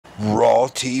Raw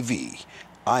TV.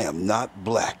 I am not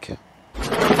black.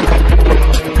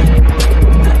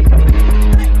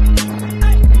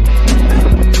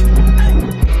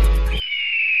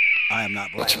 I am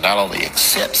not black. To not only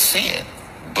accept sin,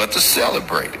 but to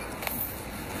celebrate it.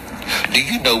 Do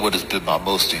you know what has been my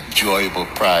most enjoyable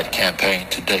pride campaign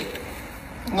to date?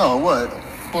 No, what?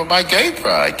 Well, my gay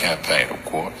pride campaign, of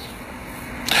course.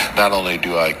 Not only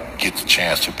do I get the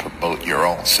chance to promote your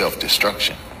own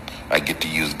self-destruction, I get to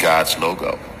use God's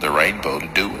logo, the rainbow, to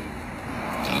do it.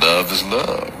 Love is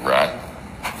love, right?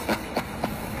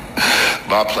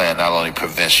 My plan not only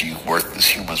prevents you worthless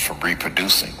humans from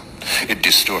reproducing, it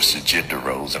distorts the gender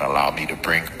roles and allows me to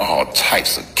bring all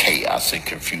types of chaos and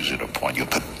confusion upon your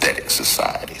pathetic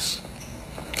societies.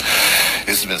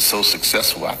 It's been so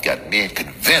successful, I've got men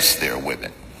convinced they're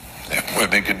women, and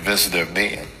women convinced they're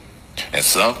men, and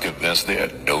some convinced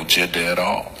they're no gender at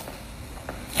all.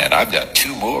 And I've got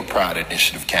 2 more Pride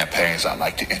Initiative campaigns I'd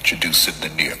like to introduce in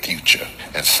the near future.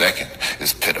 And second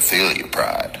is pedophilia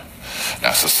pride.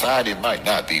 Now, society might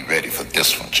not be ready for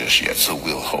this one just yet, so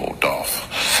we'll hold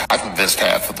off. I convinced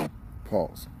half of the...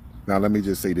 Pause. Now, let me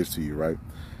just say this to you, right?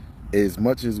 As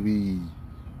much as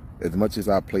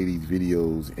I play these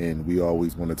videos and we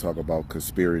always want to talk about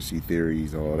conspiracy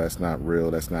theories, or that's not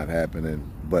real, that's not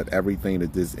happening, but everything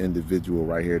that this individual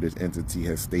right here, this entity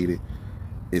has stated,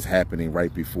 is happening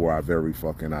right before our very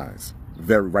fucking eyes.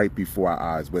 Right before our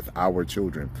eyes with our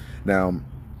children. Now,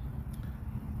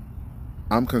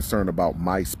 I'm concerned about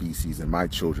my species and my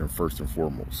children first and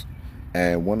foremost.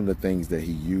 And one of the things that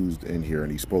he used in here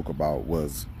and he spoke about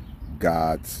was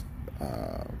God's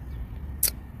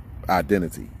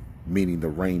identity, meaning the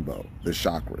rainbow, the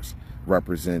chakras,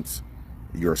 represents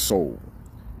your soul.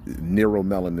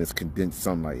 Neuromelanin is condensed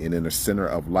sunlight, and in the center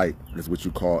of light is what you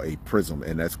call a prism,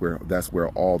 and that's where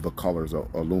all the colors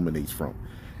illuminates from,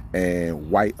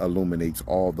 and white illuminates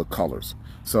all the colors.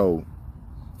 So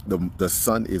the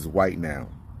sun is white now.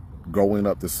 Growing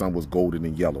up, the sun was golden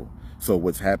and yellow. So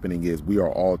what's happening is we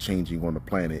are all changing on the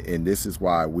planet, and this is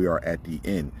why we are at the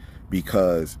end,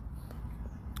 because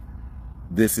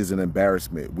this is an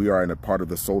embarrassment. We are in a part of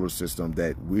the solar system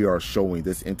that we are showing.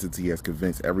 This entity has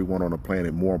convinced everyone on the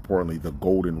planet, more importantly, the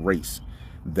golden race,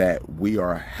 that we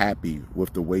are happy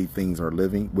with the way things are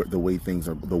living,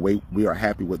 we are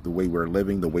happy with the way we're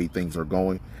living, the way things are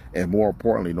going. And more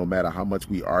importantly, no matter how much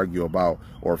we argue about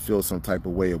or feel some type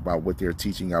of way about what they're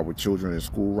teaching our children in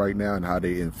school right now and how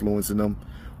they're influencing them,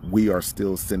 we are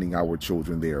still sending our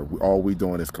children there. All we're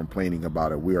doing is complaining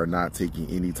about it. We are not taking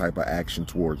any type of action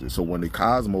towards it. So when the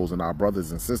cosmos and our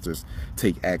brothers and sisters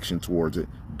take action towards it,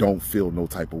 don't feel no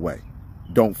type of way.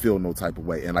 Don't feel no type of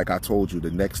way. And like I told you, the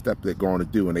next step they're going to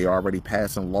do, and they already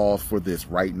passing laws for this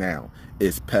right now,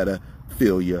 is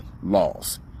pedophilia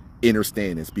laws.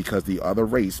 Understand this, because the other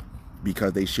race,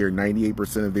 because they share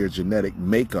 98% of their genetic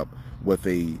makeup with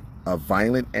a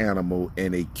violent animal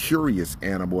and a curious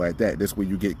animal at that. That's where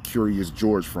you get Curious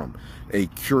George from. A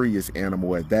curious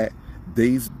animal at that.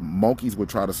 These monkeys would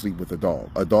try to sleep with a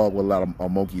dog. A dog will let a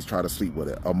monkeys try to sleep with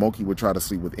it. A monkey would try to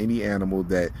sleep with any animal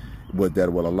that would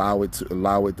allow it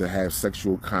to have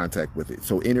sexual contact with it.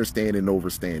 So understand and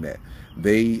overstand that.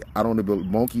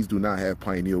 Monkeys do not have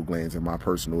pineal glands, in my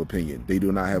personal opinion. They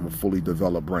do not have a fully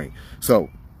developed brain. So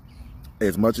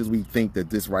as much as we think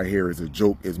that this right here is a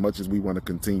joke, as much as we want to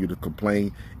continue to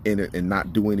complain in it and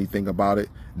not do anything about it,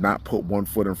 not put one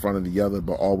foot in front of the other,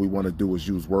 but all we want to do is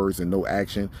use words and no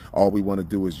action. All we want to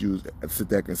do is sit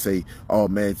there and say, oh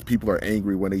man, people are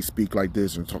angry when they speak like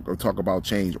this and talk about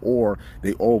change, or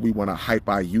we want to hype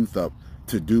our youth up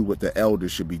to do what the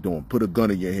elders should be doing. Put a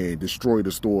gun in your hand, destroy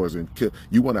the stores, and kill.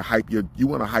 You want to hype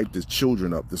the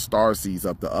children up, the star seeds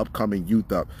up, the upcoming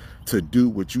youth up, to do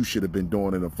what you should have been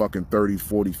doing in the fucking 30s,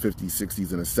 40s, 50s,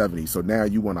 60s, and the 70s. So now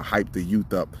you want to hype the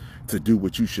youth up to do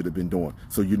what you should have been doing.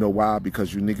 So you know why?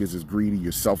 Because you niggas is greedy,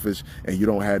 you're selfish, and you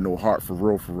don't have no heart for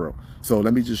real, for real. So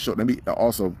let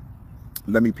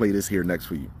me play this here next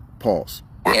for you. Pause.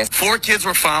 4 kids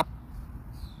were found.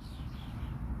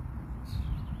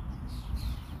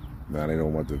 Now they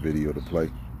don't want the video to play.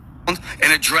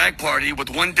 In a drag party with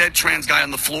 1 dead trans guy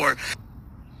on the floor.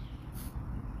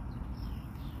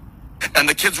 And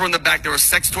the kids were in the back. There were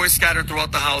sex toys scattered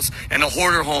throughout the house, and a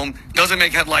hoarder home. Doesn't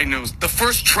make headline news. The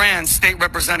first trans state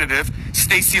representative,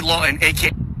 Stacey Lawton,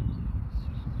 aka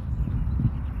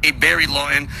Barry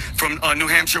Lawton from New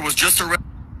Hampshire, was just arrested.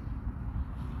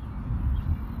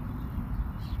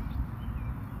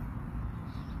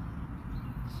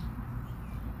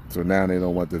 So now they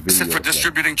don't want the video For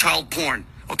distributing child porn.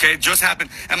 Okay, it just happened.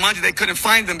 And mind you, they couldn't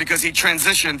find him because he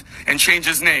transitioned and changed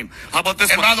his name. How about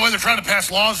this and one? And by the way, they're trying to pass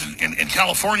laws in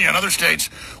California and other states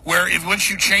where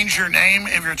once you change your name,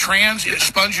 if you're trans, it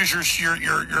expunges your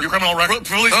criminal record.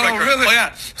 Police record. Really? Oh,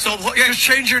 yeah. So, yeah. Just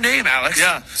change your name, Alex.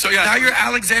 Yeah. So, yeah. Now you're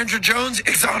Alexandra Jones,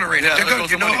 exonerated. Yeah, You're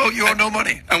good. You owe no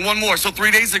money. And one more. So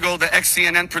 3 days ago, the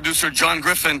ex-CNN producer John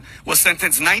Griffin was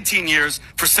sentenced 19 years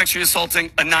for sexually assaulting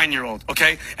a 9-year-old.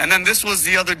 Okay? And then this was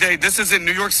the other day. This is in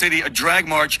New York City, a drag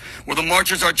march where the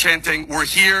marchers are chanting, "We're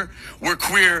here, we're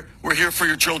queer, we're here for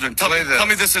your children." Tell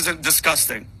me this isn't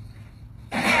disgusting.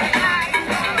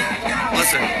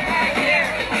 Listen.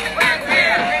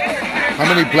 How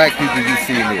many black people do you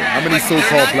see in here? How many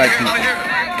so-called black people?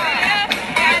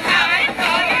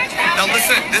 Now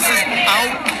listen, this is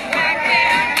out.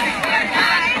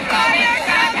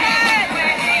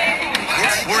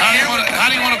 How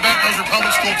do you want to bet those are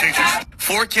public school teachers?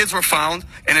 4 kids were found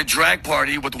in a drag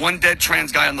party with 1 dead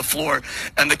trans guy on the floor,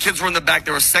 and the kids were in the back.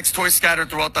 There were sex toys scattered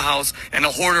throughout the house, and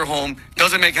a hoarder home.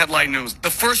 Doesn't make headline news.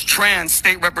 The first trans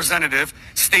state representative,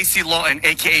 Stacey Lawton,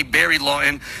 a.k.a. Barry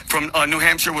Lawton, from New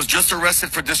Hampshire, was just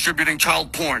arrested for distributing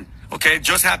child porn. Okay, it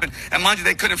just happened. And mind you,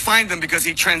 they couldn't find him because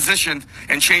he transitioned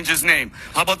and changed his name.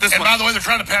 How about this one? And by the way, they're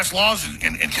trying to pass laws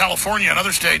in California and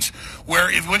other states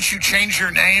where once you change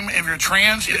your name, if you're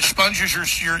trans, it expunges your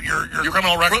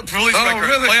criminal record. Police record.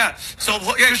 Really? Oh, yeah. So,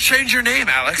 yeah. Just change your name,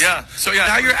 Alex. Yeah. So, yeah.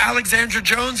 Now you're Alexandra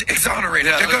Jones,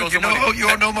 exonerated. Yeah, You're good. You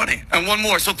owe no money. And one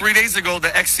more. So 3 days ago,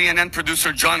 the ex-CNN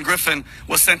producer John Griffin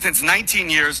was sentenced 19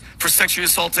 years for sexually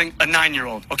assaulting a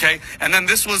 9-year-old. Okay? And then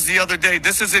this was the other day.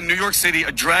 This is in New York City,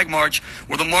 a drag march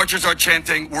where the marchers are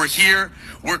chanting, "We're here,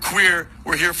 we're queer,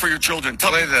 we're here for your children."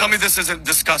 Tell me this isn't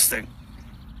disgusting.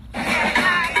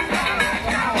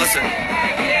 Listen.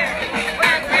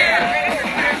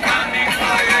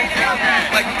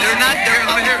 Like, they're not here.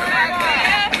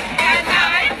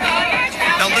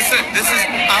 Now listen, this is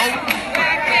out.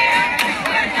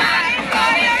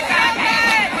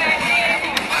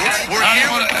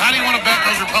 How do you want to bet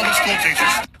those are public school teachers?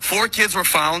 4 kids were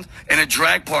found in a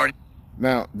drag party.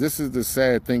 Now, this is the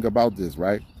sad thing about this,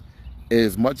 right?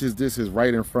 As much as this is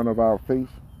right in front of our face,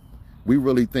 we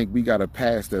really think we got a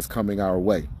past that's coming our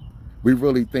way. We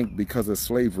really think because of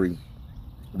slavery,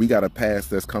 we got a past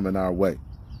that's coming our way.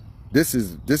 This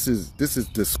is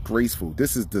disgraceful.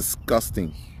 This is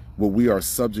disgusting what we are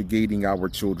subjugating our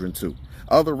children to.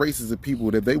 Other races of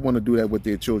people, if they want to do that with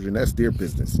their children, that's their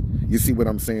business. You see what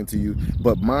I'm saying to you?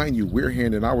 But mind you, we're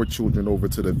handing our children over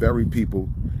to the very people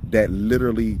that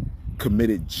literally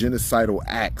committed genocidal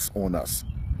acts on us,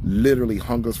 literally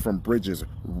hung us from bridges,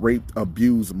 raped,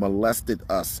 abused, molested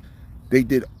us. They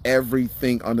did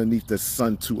everything underneath the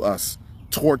sun to us,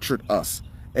 tortured us,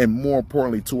 and more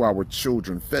importantly to our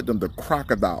children, fed them to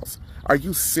crocodiles. Are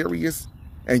you serious?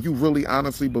 And you really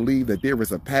honestly believe that there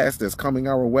is a past that's coming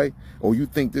our way? Or you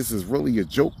think this is really a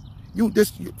joke?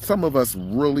 Some of us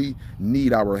really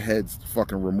need our heads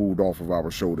fucking removed off of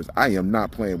our shoulders. I am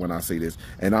not playing when I say this,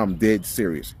 and I'm dead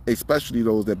serious. Especially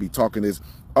those that be talking this,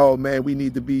 oh man, we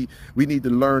need to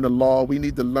learn the law, we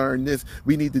need to learn this,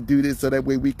 we need to do this so that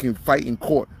way we can fight in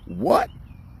court. What?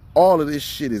 All of this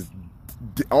shit is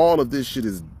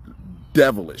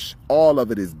devilish. All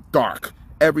of it is dark.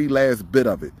 Every last bit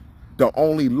of it. The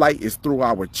only light is through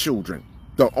our children.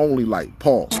 The only light.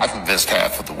 Pause. I convinced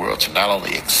half of the world to not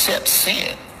only accept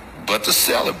sin, but to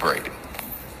celebrate it.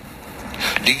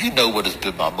 Do you know what has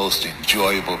been my most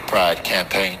enjoyable pride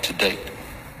campaign to date?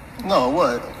 No,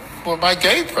 what? Well, my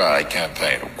gay pride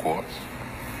campaign, of course.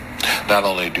 Not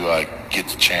only do I get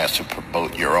the chance to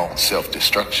promote your own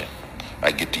self-destruction,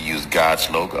 I get to use God's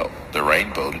logo, the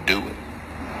rainbow, to do it.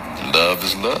 Love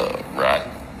is love, right?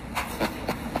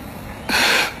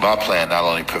 My plan not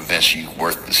only prevents you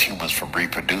worthless humans from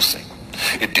reproducing,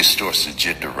 it distorts the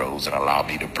gender roles and allows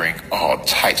me to bring all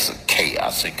types of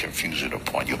chaos and confusion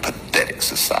upon your pathetic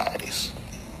societies.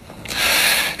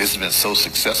 It's been so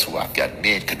successful, I've got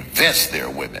men convinced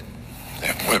they're women,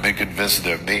 and women convinced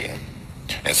they're men,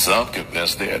 and some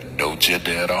convinced they're no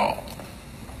gender at all.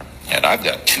 And I've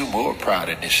got 2 more Pride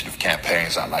Initiative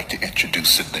campaigns I'd like to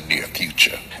introduce in the near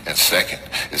future. And second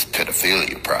is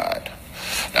pedophilia pride.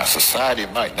 Now, society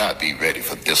might not be ready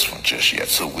for this one just yet,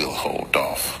 so we'll hold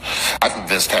off. I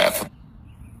convinced half of...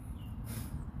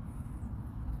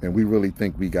 And we really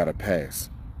think we got a pass.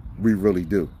 We really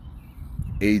do.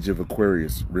 Age of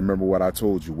Aquarius, remember what I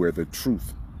told you, where the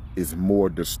truth is more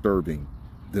disturbing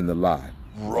than the lie.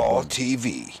 Raw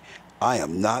TV. I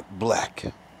am not black.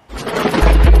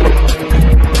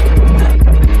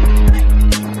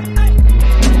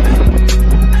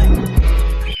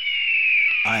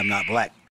 I am not black.